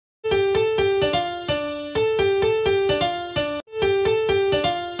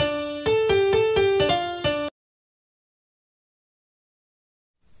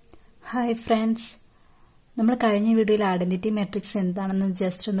Hi friends, നമ്മൾ കഴിഞ്ഞ വീഡിയോയിൽ ഐഡന്റിറ്റി മാട്രിക്സ് എന്താണെന്ന്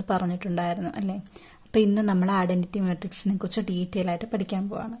ജസ്റ്റ് ഒന്ന് പറഞ്ഞിട്ടുണ്ടായിരുന്നു അല്ലേ. അപ്പോൾ ഇന്ന് നമ്മൾ ഐഡന്റിറ്റി മാട്രിക്സിനെ കുറിച്ച് ഡീറ്റെയിൽ ആയിട്ട് പഠിക്കാൻ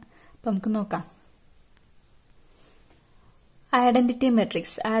പോവാണ്. അപ്പോൾ നമുക്ക് നോക്കാം. ഐഡന്റിറ്റി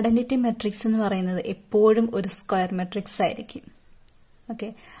മാട്രിക്സ് എന്ന് പറയുന്നത് എപ്പോഴും ഒരു സ്ക്വയർ മാട്രിക്സ് ആയിരിക്കും.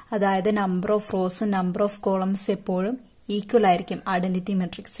 ഓക്കെ, അതായത് നമ്പർ ഓഫ് റോസും നമ്പർ ഓഫ് കോളംസ് എപ്പോഴും ഈക്വൽ ആയിരിക്കും ഐഡന്റിറ്റി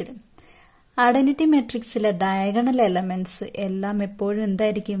മാട്രിക്സിൽ. ഐഡന്റിറ്റി മാട്രിക്സിലെ ഡയഗണൽ എലമെന്റ്സ് എല്ലാം എപ്പോഴും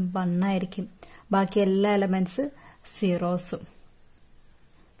എന്തായിരിക്കും? 1 ആയിരിക്കും. ബാക്കി എല്ലാ എലമെന്റ്സ് സീറോസും.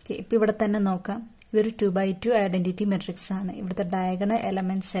 ഇപ്പൊ ഇവിടെ തന്നെ നോക്കാം, ഇതൊരു 2x2 ഐഡന്റിറ്റി മാട്രിക്സ് ആണ്. ഇവിടുത്തെ ഡയഗണൽ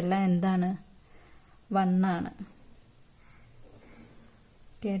എലമെന്റ്സ് എല്ലാം എന്താണ്? 1 ആണ്.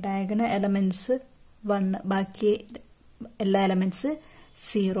 ഡയഗണൽ എലമെന്റ്സ് 1, ബാക്കി എല്ലാ എലമെന്റ്സ്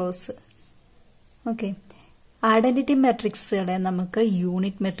സീറോസ്. ഓക്കെ, ഐഡന്റിറ്റി മാട്രിക്സുകളെ നമുക്ക്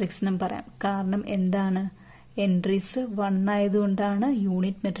യൂണിറ്റ് മാട്രിക്സ് എന്നും പറയാം. കാരണം എന്താണ്? എൻട്രീസ് 1 ആയതുകൊണ്ടാണ്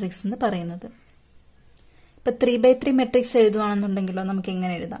യൂണിറ്റ് മാട്രിക്സ് എന്ന് പറയുന്നത്. ഇപ്പൊ 3x3 മാട്രിക്സ് എഴുതുവാണെന്നുണ്ടെങ്കിലോ നമുക്ക്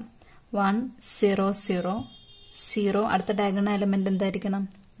എങ്ങനെ എഴുതാം? 1 0 0 0. അടുത്ത ഡയഗണൽ എലമെന്റ് എന്തായിരിക്കണം?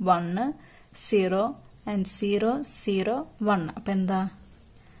 1 0 and 0 0 1. അപ്പൊ എന്താ?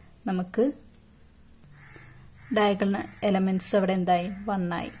 നമുക്ക് ഡയഗണൽ എലമെന്റ്സ് അവിടെ എന്തായി?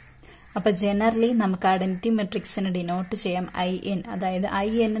 1 ആയി. അപ്പൊ ജനറലി നമുക്ക് ഐഡന്റിറ്റി മാട്രിക്സിനെ ഡിനോട്ട് ചെയ്യാം IN. അതായത്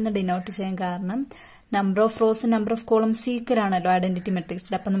IN എന്ന് ഡിനോട്ട് ചെയ്യാൻ കാരണം number of rows number of columns equal ആണല്ലോ ഐഡന്റിറ്റി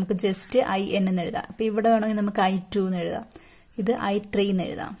മാട്രിക്സിൽ. അപ്പൊ നമുക്ക് ജസ്റ്റ് IN എന്ന് എഴുതാം. അപ്പൊ ഇവിടെ വേണമെങ്കിൽ നമുക്ക് I2 എന്ന് എഴുതാം, ഇത് I3 എന്ന്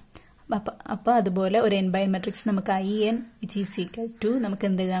എഴുതാം. അപ്പൊ അതുപോലെ ഒരു n by n മാട്രിക്സ് നമുക്ക് IN which is equal to നമുക്ക്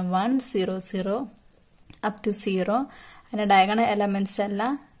എന്ത് എഴുതാം? 1 0 0 up to 0. അതിന്റെ ഡയഗണൽ എലമെന്റ്സ്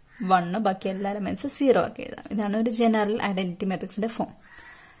എല്ലാം 1, ബാക്കി എല്ലാ എലമെന്റ്സ് 0 ഒക്കെ എഴുതാം. ഇതാണ് ഒരു ജനറൽ ഐഡന്റിറ്റി മാട്രിക്സിന്റെ ഫോം.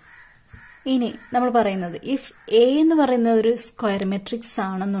 ഇനി നമ്മൾ പറയുന്നത് ഇഫ് എ എന്ന് പറയുന്നത് ഒരു സ്ക്വയർ മാട്രിക്സ്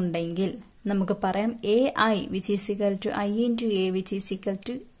ആണെന്നുണ്ടെങ്കിൽ നമുക്ക് പറയാം AI which is equal to I into A which is equal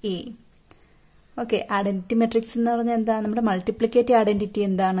to A. Okay, identity matrix എന്ന് പറഞ്ഞാൽ എന്താ? നമ്മുടെ മൾട്ടിപ്ലിക്കേറ്റീവ് ഐഡന്റിറ്റി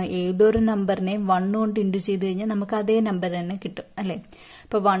എന്താണ്? ഏതൊരു നമ്പറിനെ 1 കൊണ്ട് ഇൻഡു ചെയ്ത് കഴിഞ്ഞാൽ നമുക്ക് അതേ നമ്പർ തന്നെ കിട്ടും അല്ലെ.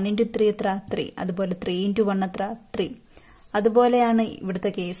 ഇപ്പൊ 1 into 3 എത്ര? 3. അതുപോലെ 3 into 1 എത്ര? 3. അതുപോലെയാണ് ഇവിടുത്തെ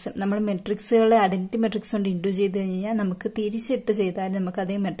കേസ്. നമ്മൾ മെട്രിക്സുകളെ ഐഡന്റിറ്റി മെട്രിക്സ് കൊണ്ട് ഇൻഡു ചെയ്ത് കഴിഞ്ഞാൽ നമുക്ക് തിരിച്ചിട്ട് ചെയ്താൽ നമുക്ക്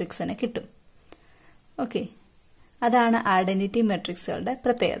അതേ മെട്രിക്സ് തന്നെ കിട്ടും. ഓക്കെ, അതാണ് ഐഡന്റിറ്റി മെട്രിക്സുകളുടെ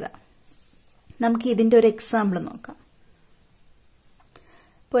പ്രത്യേകത. നമുക്ക് ഇതിന്റെ ഒരു എക്സാമ്പിൾ നോക്കാം.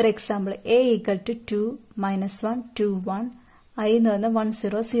 ഇപ്പോൾ ഒരു example A equal to 2 -1 2 1 I എന്ന് പറയുന്നത് 1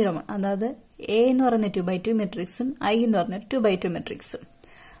 0 0 1. അതായത് A എന്ന് പറയുന്ന 2x2 മെട്രിക്സും I എന്ന് പറയുന്ന 2x2 മെട്രിക്സും.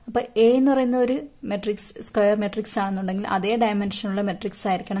 അപ്പൊ A എന്ന് പറയുന്ന ഒരു മെട്രിക്സ് സ്ക്വയർ മെട്രിക്സ് ആണെന്നുണ്ടെങ്കിൽ അതേ ഡയമെൻഷനുള്ള മെട്രിക്സ്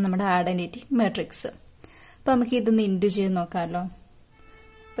ആയിരിക്കണം നമ്മുടെ ഐഡന്റിറ്റി മെട്രിക്സ്. അപ്പൊ നമുക്ക് ഇതൊന്ന് ഇൻഡു ചെയ്ത് നോക്കാമല്ലോ.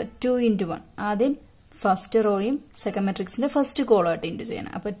 ഇപ്പൊ 2 into 1 ആദ്യം ഫസ്റ്റ് റോയും സെക്കൻഡ് മെട്രിക്സിന്റെ ഫസ്റ്റ് കോളും ആയിട്ട് ഇൻഡു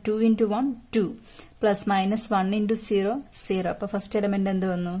ചെയ്യണം. അപ്പൊ 2 into 1 2 പ്ലസ് മൈനസ് 1 into 0 0. അപ്പൊ ഫസ്റ്റ് എലമെന്റ് എന്ത്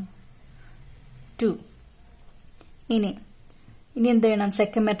വന്നു? 2. ഇനി എന്ത് ചെയ്യണം?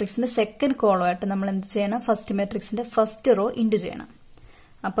 സെക്കൻഡ് മെട്രിക്സിന്റെ സെക്കൻഡ് കോളും ആയിട്ട് നമ്മൾ എന്ത് ചെയ്യണം? ഫസ്റ്റ് മെട്രിക്സിന്റെ ഫസ്റ്റ് റോ ഇൻഡു ചെയ്യണം.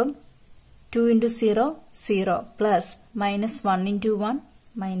 അപ്പം 2 into 0 0 plus minus 1 into 1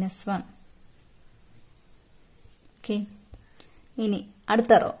 minus 1. Okay, ഇനി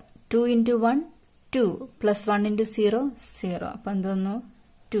അടുത്ത റോ 2 into 1 2 പ്ലസ് 1 into 0 0. അപ്പൊ എന്ത് വന്നു?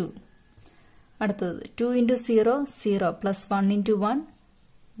 2. അടുത്തത് 2 into 0 0 പ്ലസ് 1 into 1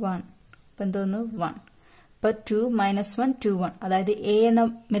 1. അപ്പൊ എന്ത് വന്നു? 1. അപ്പൊ 2 മൈനസ് 1 2 1. അതായത് A എന്ന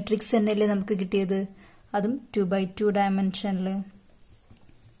മെട്രിക്സ് തന്നെയല്ലേ നമുക്ക് കിട്ടിയത്? അതും 2x2 ഡയമെൻഷനില്.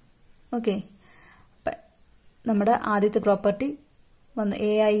 ഓക്കെ, നമ്മുടെ ആദ്യത്തെ പ്രോപ്പർട്ടി വന്ന്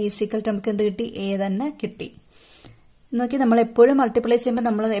AI ഈസ് ഈക്വൽ ടു നമുക്ക് എന്ത് കിട്ടി? A തന്നെ കിട്ടി. നോക്കി, നമ്മൾ എപ്പോഴും മൾട്ടിപ്ലൈ ചെയ്യുമ്പോൾ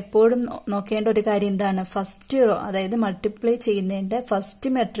നമ്മൾ എപ്പോഴും നോക്കേണ്ട ഒരു കാര്യം എന്താണ്? ഫസ്റ്റ് റോ, അതായത് മൾട്ടിപ്ലൈ ചെയ്യുന്നതിന്റെ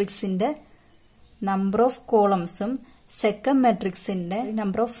ഫസ്റ്റ് മെട്രിക്സിന്റെ നമ്പർ ഓഫ് കോളംസും സെക്കൻഡ് മെട്രിക്സിന്റെ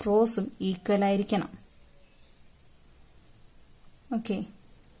നമ്പർ ഓഫ് റോസും ഈക്വൽ ആയിരിക്കണം. ഓക്കെ,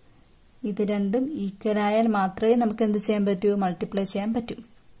 ഇത് രണ്ടും ഈക്വൽ ആയാൽ മാത്രമേ നമുക്ക് എന്ത് ചെയ്യാൻ പറ്റൂ? മൾട്ടിപ്ലൈ ചെയ്യാൻ പറ്റൂ.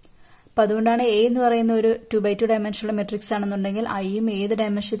 അപ്പൊ അതുകൊണ്ടാണ് A എന്ന് പറയുന്ന ഒരു 2x2 ഡയമെൻഷനുള്ള മെട്രിക്സ് ആണെന്നുണ്ടെങ്കിൽ Iയും ഏത്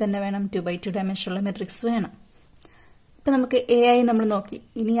ഡയമെൻഷൻ തന്നെ വേണം? 2x2 ഡയമെൻഷനുള്ള മെട്രിക്സ് വേണം. ഇപ്പൊ നമുക്ക് AI നമ്മൾ നോക്കി,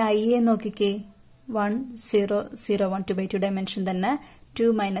 ഇനി Iയെ നോക്കിക്കേ. 1 0 0 1 2x2 ഡയമെൻഷൻ തന്നെ. 2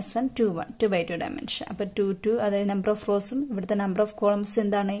 മൈനസ് 1 2 1 2x2 ഡയമെൻഷൻ. അപ്പൊ 2 2, അതായത് നമ്പർ ഓഫ് റോസും ഇവിടുത്തെ നമ്പർ ഓഫ് കോളംസ്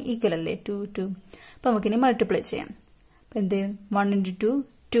എന്താണ്? ഈക്വൽ അല്ലേ? 2 2. അപ്പൊ നമുക്കിനി മൾട്ടിപ്ലൈ ചെയ്യാം. അപ്പൊ എന്ത്? 1 into 2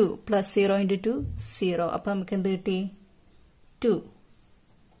 2 പ്ലസ് 0 into 2 0. അപ്പൊ നമുക്ക് എന്ത് കിട്ടി? 2.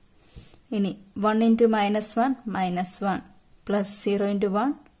 ഇനി 1 into minus 1 minus 1 plus 0 into 1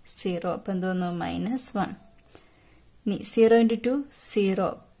 0. അപ്പൊ എന്ത് വന്നു? മൈനസ് 1. ഇനി 0 into 2 0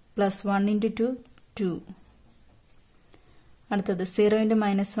 പ്ലസ് 1 into 2 2. അടുത്തത് 0 into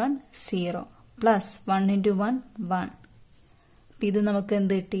മൈനസ് 1 0 പ്ലസ് 1 into 1 1. ഇത് നമുക്ക്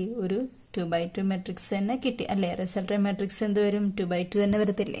എന്ത് കിട്ടി? ഒരു 2x2 മെട്രിക്സ് തന്നെ കിട്ടി അല്ലേ? റിസൾട്ടന്റ് മെട്രിക്സ് എന്ത് വരും? 2x2 തന്നെ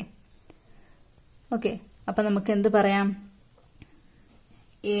വരത്തില്ലേ? ഓക്കെ, അപ്പൊ നമുക്ക് എന്ത് പറയാം?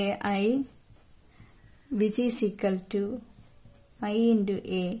 AI which is equal to I into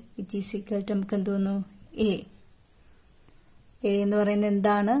A which is equal to നമുക്ക് എന്ത് വന്നു? A എന്ന് പറയുന്നത്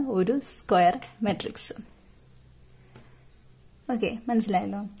എന്താണ്? ഒരു സ്ക്വയർ മെട്രിക്സ്. ഓക്കെ,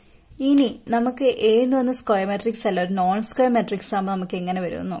 മനസ്സിലായല്ലോ. ഇനി നമുക്ക് A എന്ന് പറഞ്ഞ സ്ക്വയർ മെട്രിക്സ് അല്ല, ഒരു നോൺ സ്ക്വയർ മെട്രിക്സ് ആകുമ്പോൾ നമുക്ക് എങ്ങനെ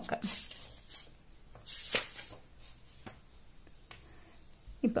വരുമെന്ന് നോക്കാം.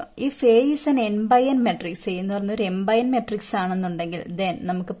 ഇപ്പൊ if A is an n by n matrix, A എന്ന് പറഞ്ഞ ഒരു m by n മെട്രിക്സ് ആണെന്നുണ്ടെങ്കിൽ then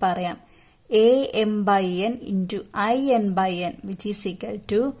നമുക്ക് പറയാം A m by n into I n by n which is equal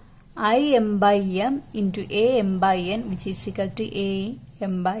to I m by m into A m by n which is equal to A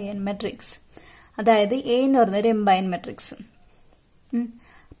m by n matrix. അതായത് A എന്ന് പറഞ്ഞ ഒരു m by n matrix.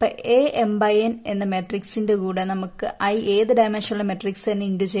 അപ്പൊ A m by n എന്ന മെട്രിക്സിന്റെ കൂടെ നമുക്ക് I ഏത് ഡയമെൻഷനുള്ള മെട്രിക്സ് തന്നെ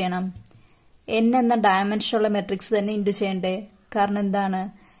ഇൻഡു ചെയ്യണം? n എന്ന ഡയമെൻഷനുള്ള മെട്രിക്സ് തന്നെ ഇൻഡു ചെയ്യണ്ടേ? കാരണം എന്താണ്?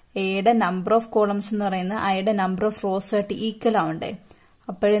 എയുടെ നമ്പർ ഓഫ് കോളംസ് എന്ന് പറയുന്നത് ഐയുടെ നമ്പർ ഓഫ് റോസ് ആയിട്ട് ഈക്വൽ ആവണ്ടേ?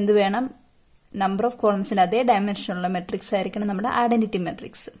 അപ്പോഴെന്ത് വേണം? നമ്പർ ഓഫ് കോളംസിന്റെ അതേ ഡയമെൻഷനുള്ള മെട്രിക്സ് ആയിരിക്കണം നമ്മുടെ ഐഡന്റിറ്റി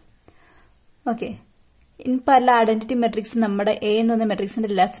മെട്രിക്സ്. ഓക്കെ, ഇപ്പൊ അല്ല ഐഡന്റിറ്റി മെട്രിക്സ് നമ്മുടെ എ എന്ന് പറഞ്ഞ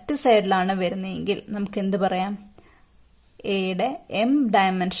മെട്രിക്സിന്റെ ലെഫ്റ്റ് സൈഡിലാണ് വരുന്നതെങ്കിൽ നമുക്ക് എന്ത് പറയാം? എയുടെ m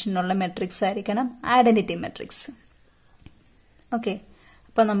ഡയമെൻഷനുള്ള മെട്രിക്സ് ആയിരിക്കണം ഐഡന്റിറ്റി മെട്രിക്സ്. ഓക്കെ,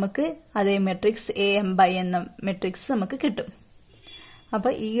 അപ്പൊ നമുക്ക് അതേ മെട്രിക്സ് A m by എന്ന മെട്രിക്സ് നമുക്ക് കിട്ടും. അപ്പൊ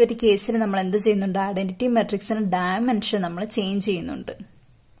ഈ ഒരു കേസിൽ നമ്മൾ എന്ത് ചെയ്യുന്നുണ്ട്? ഐഡന്റിറ്റി മെട്രിക്സിന് ഡയമെൻഷൻ നമ്മൾ ചേഞ്ച് ചെയ്യുന്നുണ്ട്.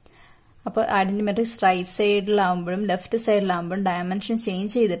 അപ്പോൾ identity matrix right സൈഡിലാവുമ്പോഴും left സൈഡിലാവുമ്പോഴും dimension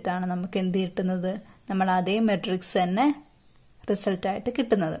change ചെയ്തിട്ടാണ് നമുക്ക് എന്ത് കിട്ടുന്നത്? നമ്മൾ അതേ മെട്രിക്സ് തന്നെ റിസൾട്ട് ആയിട്ട്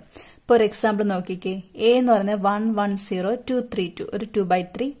കിട്ടുന്നത്. ഇപ്പോൾ ഒരു എക്സാമ്പിൾ നോക്കിക്കേ. A എന്ന് പറയുന്നത് 1 1 0 2 3 2 ഒരു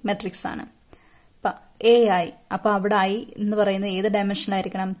 2x3 മെട്രിക്സ് ആണ്. AI, അപ്പൊ അവിടെ I എന്ന് പറയുന്നത് ഏത്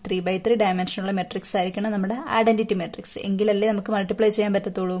ഡയമെൻഷനിലായിരിക്കണം? 3x3 ഡയമെൻഷനുള്ള മെട്രിക്സ് ആയിരിക്കണം നമ്മുടെ ഐഡന്റിറ്റി മെട്രിക്സ്. എങ്കിലല്ലേ നമുക്ക് മൾട്ടിപ്ലൈ ചെയ്യാൻ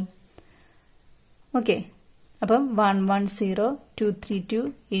പറ്റത്തുള്ളൂ. ഓക്കെ, അപ്പം 1 1 0 2 3 2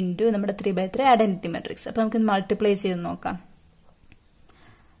 ഇൻറ്റു നമ്മുടെ 3x3 ഐഡന്റിറ്റി മെട്രിക്സ്. അപ്പൊ നമുക്ക് മൾട്ടിപ്ലൈ ചെയ്ത് നോക്കാം.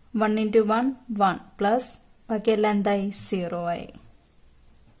 1 into 1 1 പ്ലസ് ബാക്കിയെല്ലാം എന്തായി? 0 ആയി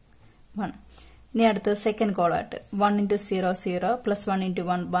 1. ഇനി അടുത്തത് സെക്കൻഡ് കോളായിട്ട് 1 into 0 0 പ്ലസ് 1 into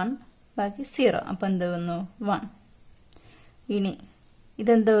 1 1 ബാക്കി 0. അപ്പൊ എന്ത് വന്നു? 1. ഇനി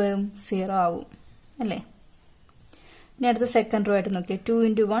ഇതെന്താവും? 0 ആവും അല്ലേ? ഇനി അടുത്ത സെക്കൻഡ് റോ ആയിട്ട് നോക്കിയാൽ 2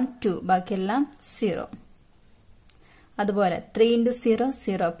 into 1 2 ബാക്കിയെല്ലാം 0. അതുപോലെ 3 into 0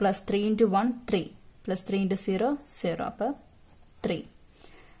 0 plus 3 into 1 3 plus 3 into 0 0 അപ്പൊ 3.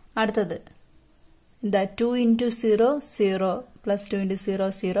 അടുത്തത് എന്താ? 2 into 0 0 plus 2 into 0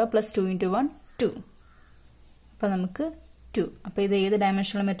 0 plus 2 into 1 2. അപ്പൊ നമുക്ക് 2. അപ്പൊ ഇത് ഏത്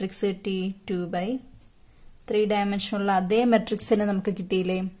ഡയമെൻഷനുള്ള മെട്രിക്സ് കിട്ടി? 2x3 ഡയമെൻഷനുള്ള അതേ മെട്രിക്സിനെ നമുക്ക്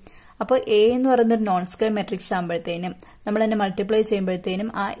കിട്ടിയില്ലേ? അപ്പോൾ A എന്ന് പറയുന്ന ഒരു നോൺ സ്ക്വയർ മെട്രിക്സ് ആകുമ്പോഴത്തേനും നമ്മൾ തന്നെ മൾട്ടിപ്ലൈ ചെയ്യുമ്പോഴത്തേനും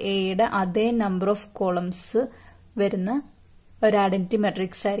ആ എയുടെ അതേ നമ്പർ ഓഫ് കോളംസ് വരുന്ന ഒരു ഐഡന്റിറ്റി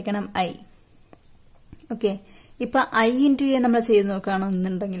മെട്രിക്സ് ആയിരിക്കണം I. ഓക്കെ, ഇപ്പൊ I into A നമ്മൾ ചെയ്ത്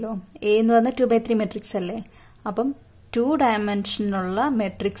നോക്കുകയാണെന്നുണ്ടെങ്കിലോ, A എന്ന് പറഞ്ഞാൽ 2x3 മെട്രിക്സ് അല്ലേ? അപ്പം 2 ഡയമെൻഷനുള്ള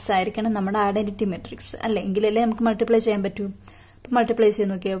മെട്രിക്സ് ആയിരിക്കണം നമ്മുടെ ഐഡന്റിറ്റി മെട്രിക്സ് അല്ലെ? എങ്കിലല്ലേ നമുക്ക് മൾട്ടിപ്ലൈ ചെയ്യാൻ പറ്റൂ. അപ്പൊ മൾട്ടിപ്ലൈ ചെയ്ത്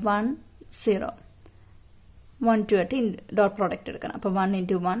നോക്കിയാൽ 1 0 1 2 ആയിട്ട് ഡോട്ട് പ്രോഡക്റ്റ് എടുക്കണം. അപ്പൊ 1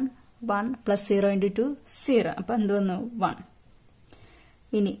 into 1 1 പ്ലസ് 0 into 2 0. അപ്പൊ എന്ത് വന്നു? 1.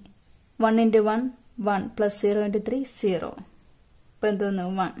 ഇനി 1 into 1 1 പ്ലസ് 0 into 3 0. അപ്പൊ എന്ത് വന്നു?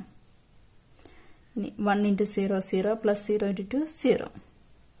 1. ഇനി 1 into 0 0 പ്ലസ് 0 into 2 0.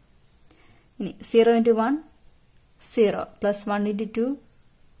 ഇനി 0 into 1 0 plus 1 into 2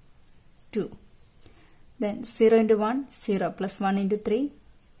 2. Then 0 into 1 0 plus 1 into 3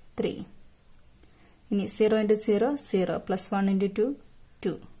 3. ഇനി 0 into 0 0 plus 1 into 2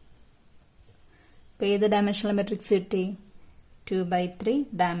 2. അപ്പോൾ ഏത് ഡയമെൻഷനുള്ള മെട്രിക്സ് കിട്ടി? 2x3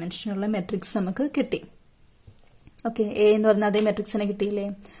 ഡയമെൻഷനുള്ള മെട്രിക്സ് നമുക്ക് കിട്ടി. ഓക്കെ, A എന്ന് പറഞ്ഞ അതേ മെട്രിക്സിനെ കിട്ടിയില്ലേ?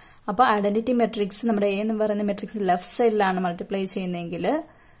 അപ്പോൾ ഐഡന്റിറ്റി മെട്രിക്സ് നമ്മുടെ A എന്ന് പറയുന്ന മെട്രിക്സ് ലെഫ്റ്റ് സൈഡിലാണ് മൾട്ടിപ്ലൈ ചെയ്യുന്നതെങ്കിൽ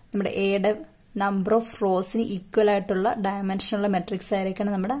നമ്മുടെ എയുടെ നമ്പർ ഓഫ് റോസിന് ഈക്വൽ ആയിട്ടുള്ള ഡയമെൻഷനുള്ള മെട്രിക്സ്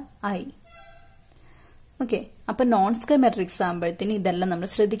ആയിരിക്കണം നമ്മുടെ I. ഓക്കെ, അപ്പൊ നോൺ സ്ക്വയർ മെട്രിക്സ് ആകുമ്പോഴത്തേന് ഇതെല്ലാം നമ്മൾ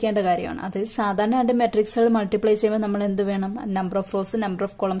ശ്രദ്ധിക്കേണ്ട കാര്യമാണ്. അതായത് സാധാരണ രണ്ട് മെട്രിക്സുകൾ മൾട്ടിപ്ലൈ ചെയ്യുമ്പോൾ നമ്മൾ എന്ത് വേണം? Number of rows number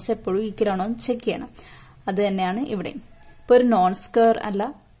of columns എപ്പോഴും ഈക്വൽ ആണോ എന്ന് ചെക്ക് ചെയ്യണം. അത് തന്നെയാണ് ഇവിടെ. ഇപ്പൊ ഒരു നോൺ സ്ക്വയർ അല്ല,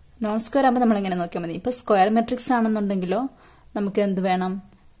 നോൺ സ്ക്വയർ ആകുമ്പോൾ നമ്മൾ ഇങ്ങനെ നോക്കിയാൽ മതി. ഇപ്പൊ സ്ക്വയർ മെട്രിക്സ് ആണെന്നുണ്ടെങ്കിലോ നമുക്ക് എന്ത് വേണം?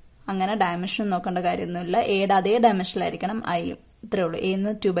 അങ്ങനെ ഡയമെൻഷൻ നോക്കേണ്ട കാര്യമൊന്നുമില്ല. എയുടെ അതേ ഡയമെൻഷനിലായിരിക്കണം I. ഇത്രേ ഉള്ളൂ. A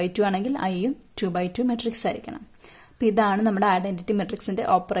എന്ന് 2x2 ആണെങ്കിൽ Iയും 2x2 മെട്രിക്സ് ആയിരിക്കണം. അപ്പൊ ഇതാണ് നമ്മുടെ ഐഡന്റിറ്റി മെട്രിക്സിന്റെ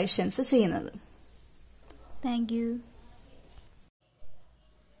ഓപ്പറേഷൻസ് ചെയ്യുന്നത്. Thank you.